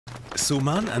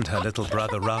Suman and her little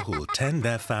brother Rahul tend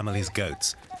their family's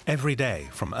goats every day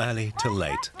from early till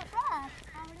late.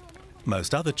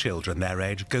 Most other children their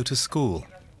age go to school.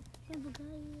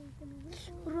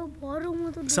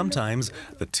 Sometimes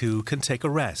the two can take a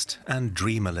rest and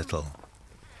dream a little.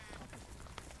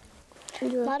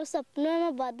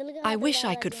 I wish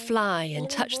I could fly and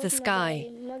touch the sky.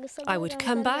 I would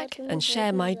come back and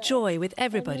share my joy with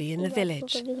everybody in the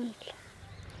village.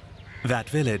 That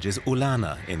village is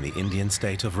Ulana in the Indian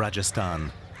state of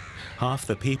Rajasthan. Half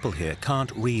the people here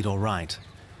can't read or write.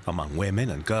 Among women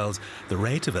and girls, the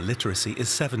rate of illiteracy is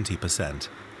 70%.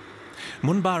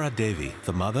 Devi,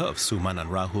 the mother of Suman and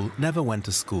Rahul, never went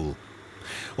to school.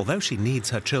 Although she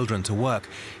needs her children to work,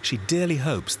 she dearly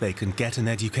hopes they can get an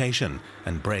education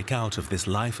and break out of this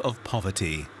life of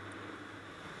poverty.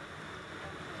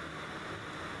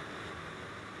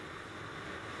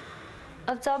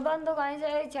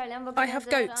 I have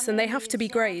goats and they have to be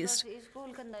grazed,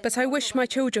 but I wish my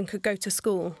children could go to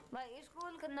school.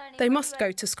 They must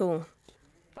go to school,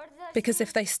 because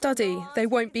if they study, they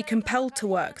won't be compelled to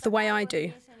work the way I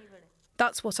do.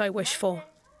 That's what I wish for.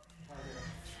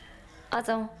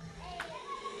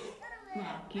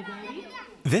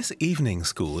 This evening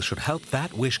school should help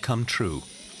that wish come true.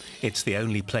 It's the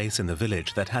only place in the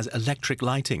village that has electric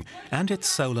lighting and it's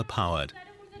solar powered.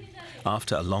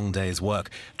 After a long day's work,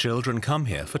 children come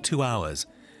here for 2 hours.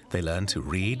 They learn to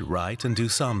read, write and do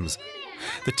sums.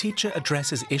 The teacher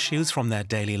addresses issues from their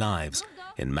daily lives.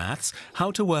 In maths,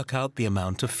 how to work out the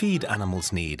amount of feed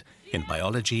animals need. In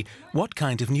biology, what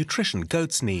kind of nutrition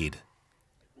goats need.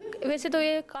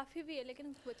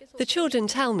 The children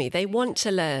tell me they want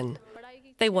to learn.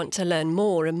 They want to learn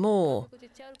more and more.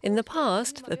 In the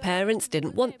past, the parents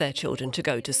didn't want their children to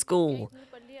go to school,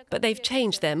 but they've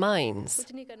changed their minds.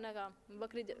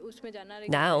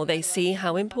 Now they see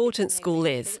how important school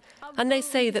is, and they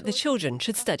say that the children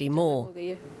should study more.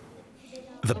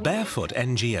 The Barefoot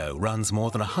NGO runs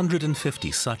more than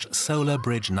 150 such solar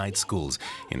bridge night schools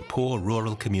in poor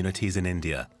rural communities in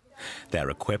India. They're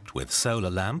equipped with solar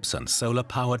lamps and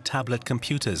solar-powered tablet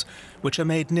computers, which are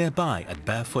made nearby at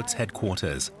Barefoot's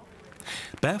headquarters.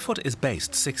 Barefoot is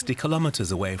based 60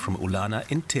 kilometers away from Ulana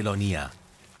in Tilonia.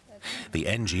 The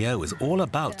NGO is all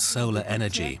about solar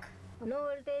energy.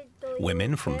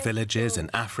 Women from villages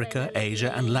in Africa,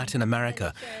 Asia and Latin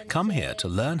America come here to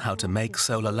learn how to make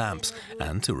solar lamps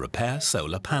and to repair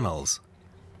solar panels.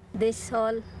 The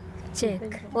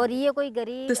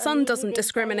sun doesn't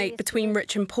discriminate between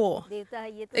rich and poor.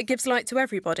 It gives light to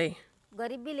everybody.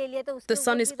 The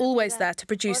sun is always there to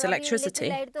produce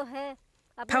electricity.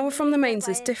 Power from the mains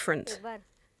is different.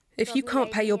 If you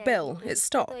can't pay your bill, it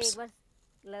stops.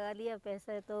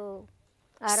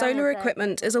 Solar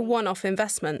equipment is a one-off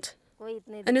investment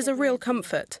and is a real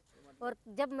comfort.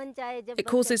 It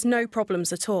causes no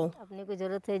problems at all.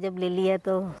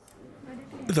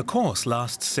 The course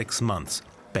lasts 6 months.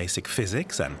 Basic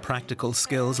physics and practical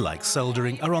skills like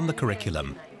soldering are on the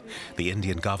curriculum. The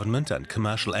Indian government and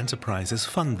commercial enterprises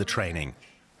fund the training.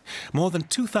 More than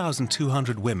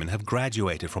 2,200 women have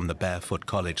graduated from the Barefoot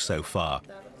College so far.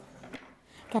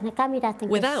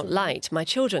 Without light, my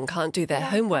children can't do their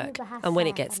homework, and when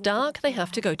it gets dark, they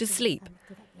have to go to sleep.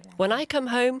 When I come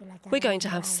home, we're going to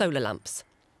have solar lamps.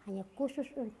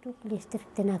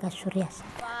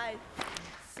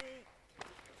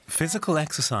 Physical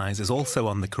exercise is also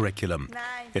on the curriculum.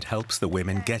 It helps the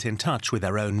women get in touch with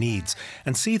their own needs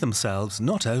and see themselves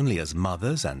not only as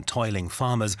mothers and toiling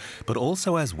farmers, but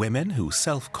also as women who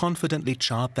self-confidently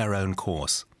chart their own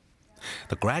course.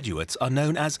 The graduates are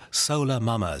known as solar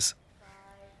mamas.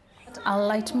 I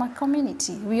light my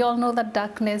community. We all know that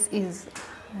darkness is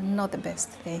not the best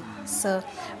thing. So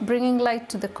bringing light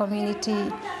to the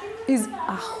community is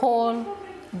a whole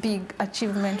big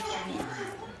achievement for me.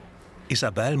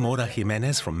 Isabel Mora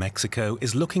Jimenez from Mexico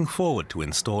is looking forward to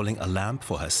installing a lamp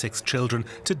for her 6 children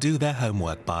to do their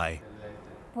homework by.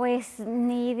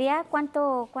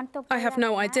 I have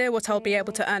no idea what I'll be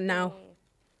able to earn now.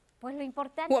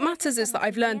 What matters is that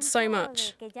I've learned so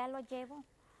much.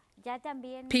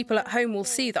 People at home will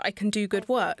see that I can do good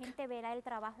work.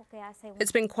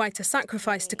 It's been quite a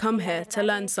sacrifice to come here to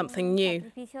learn something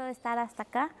new.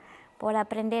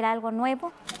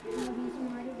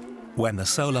 When the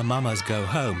solar mamas go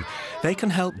home, they can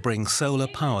help bring solar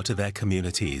power to their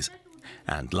communities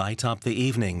and light up the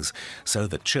evenings so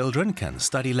that children can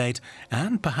study late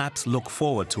and perhaps look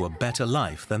forward to a better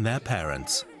life than their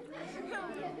parents.